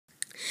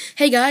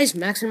Hey guys,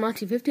 Max and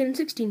Monty 15 and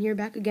 16 here,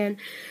 back again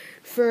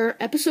for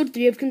episode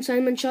 3 of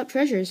Consignment Shop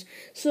Treasures.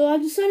 So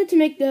I've decided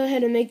to go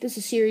ahead and make this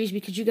a series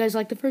because you guys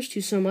like the first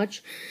two so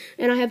much,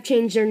 and I have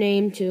changed their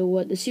name to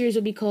what the series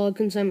will be called,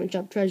 Consignment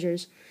Shop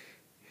Treasures.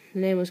 The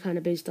name was kind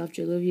of based off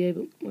Jolivier,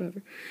 but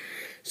whatever.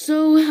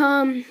 So,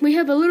 we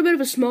have a little bit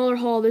of a smaller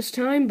haul this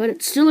time, but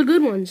it's still a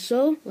good one.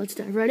 So, let's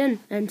dive right in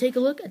and take a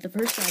look at the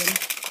first item.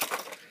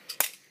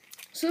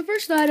 So the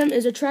first item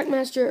is a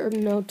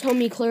Trackmaster,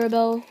 Tommy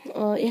Clarabelle.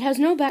 It has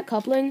no back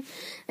coupling,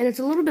 and it's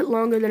a little bit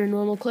longer than a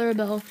normal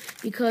Clarabelle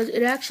because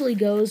it actually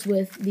goes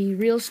with the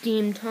Real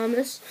Steam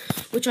Thomas,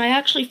 which I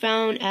actually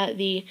found at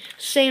the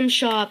same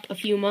shop a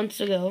few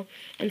months ago.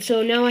 And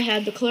so now I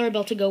had the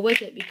Clarabelle to go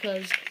with it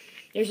because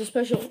there's a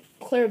special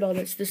Clarabelle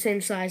that's the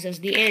same size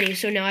as the Annie,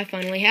 so now I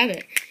finally have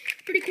it.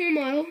 Pretty cool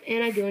model,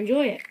 and I do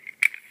enjoy it.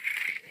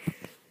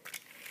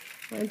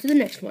 On to the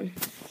next one.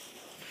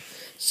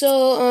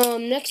 So,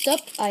 next up,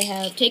 I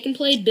have Take and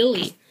Play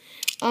Billy.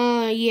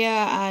 I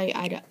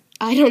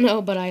don't know,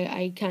 but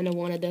I kind of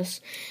wanted this.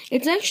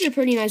 It's actually a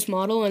pretty nice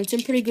model, and it's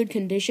in pretty good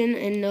condition,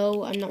 and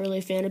no, I'm not really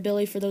a fan of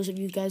Billy, for those of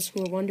you guys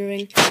who are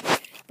wondering.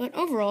 But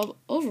overall,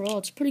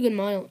 it's a pretty good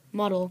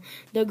model.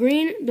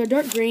 The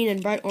dark green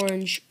and bright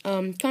orange,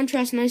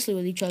 contrast nicely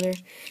with each other,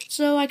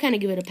 so I kind of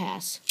give it a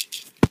pass.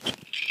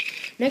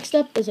 Next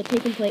up is a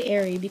Take and Play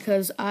Airy,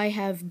 because I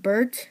have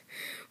Bert.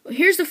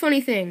 Here's the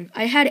funny thing.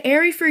 I had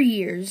Airy for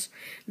years,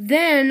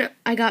 then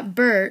I got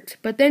Bert,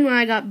 but then when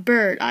I got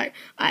Bert, I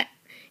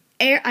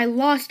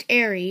lost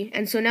Airy,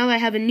 and so now I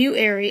have a new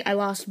Airy, I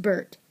lost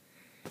Bert.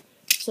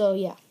 So,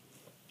 yeah.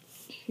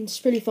 It's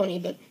pretty funny,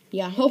 but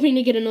yeah, hoping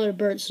to get another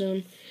Bert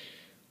soon.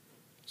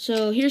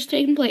 So, here's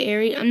Take and Play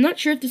Airy. I'm not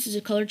sure if this is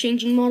a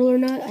color-changing model or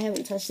not. I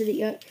haven't tested it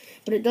yet,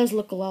 but it does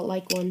look a lot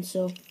like one,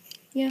 so,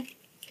 yeah.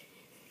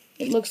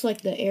 It looks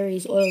like the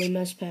Airy's Oily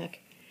Mess Pack.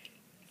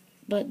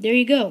 But there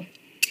you go.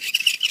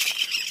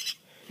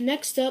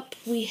 Next up,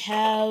 we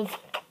have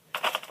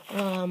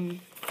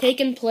Take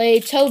and Play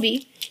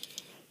Toby.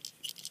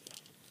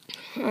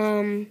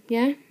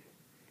 Yeah,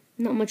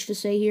 not much to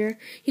say here.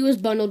 He was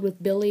bundled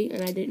with Billy,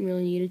 and I didn't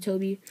really need a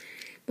Toby.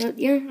 But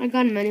yeah, I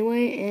got him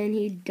anyway, and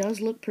he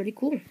does look pretty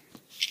cool.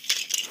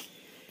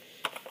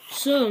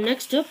 So,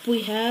 next up,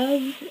 we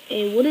have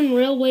a Wooden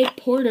Railway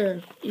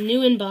Porter,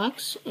 new in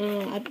box.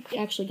 I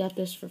actually got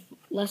this for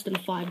less than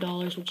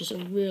 $5, which is a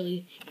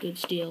really good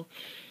steal.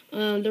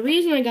 The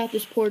reason I got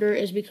this porter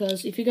is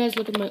because if you guys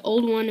look at my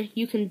old one,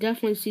 you can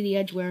definitely see the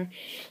edge wear.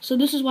 So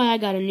this is why I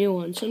got a new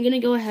one. So I'm going to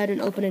go ahead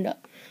and open it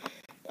up.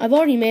 I've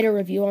already made a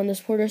review on this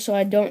porter, so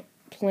I don't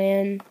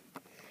plan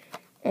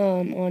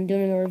on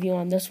doing a review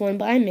on this one.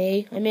 But I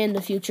may in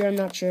the future, I'm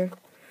not sure.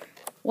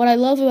 What I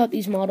love about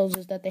these models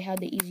is that they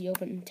have the easy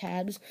open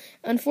tabs.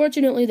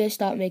 Unfortunately, they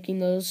stopped making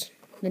those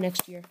the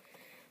next year.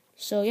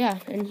 So yeah,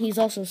 and he's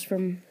also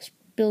from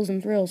Bills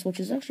and Thrills, which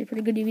is actually a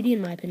pretty good DVD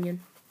in my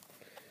opinion.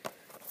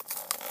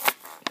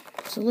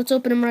 So let's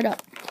open them right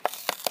up.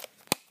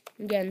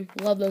 Again,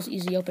 love those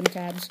easy open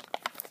tabs.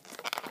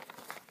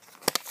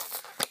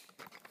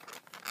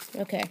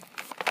 Okay.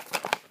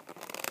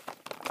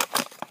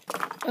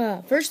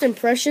 First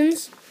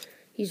impressions,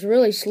 he's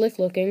really slick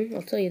looking,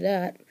 I'll tell you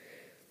that.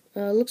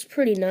 Looks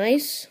pretty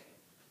nice.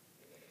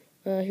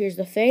 Here's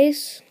the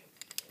face.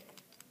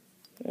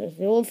 There's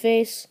the old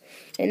face.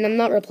 And I'm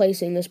not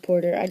replacing this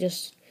porter, I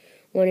just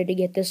wanted to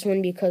get this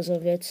one because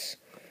of its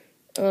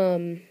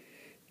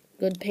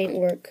good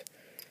paintwork.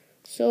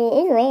 So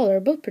overall, they're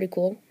both pretty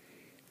cool.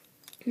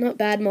 Not a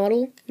bad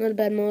model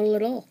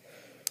at all.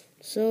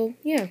 So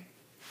yeah,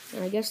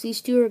 I guess these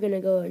two are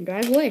gonna go and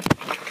drive away.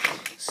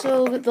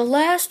 So the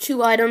last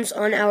two items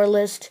on our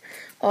list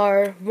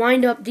are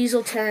Wind Up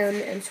Diesel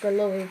 10 and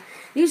Scarloey.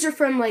 These are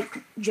from like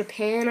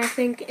Japan, I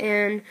think,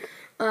 and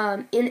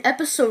in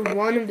episode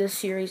 1 of this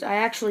series, I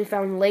actually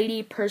found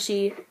Lady,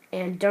 Percy,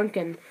 and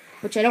Duncan,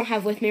 which I don't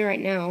have with me right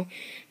now,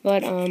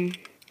 but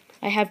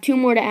I have 2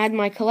 more to add to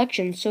my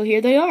collection, so here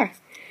they are.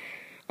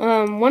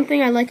 One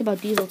thing I like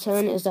about Diesel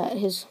 10 is that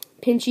his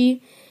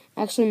pinchy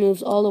actually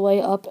moves all the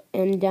way up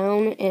and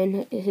down,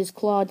 and his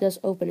claw does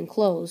open and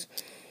close,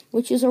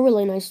 which is a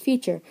really nice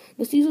feature.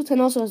 This Diesel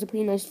 10 also has a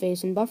pretty nice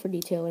face and buffer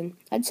detailing.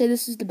 I'd say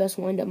this is the best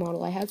wind-up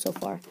model I have so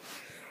far.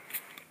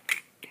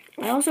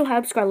 I also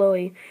have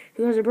Scarloey,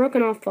 who has a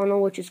broken off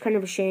funnel, which is kind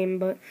of a shame,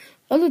 but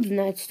other than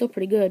that, it's still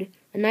pretty good.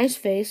 A nice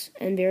face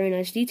and very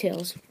nice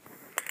details.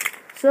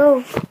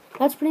 So,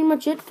 that's pretty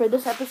much it for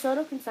this episode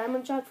of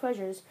Consignment Shop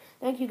Treasures.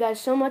 Thank you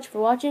guys so much for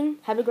watching.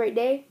 Have a great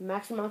day.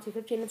 Max and Monty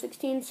 15 and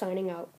 16 signing out.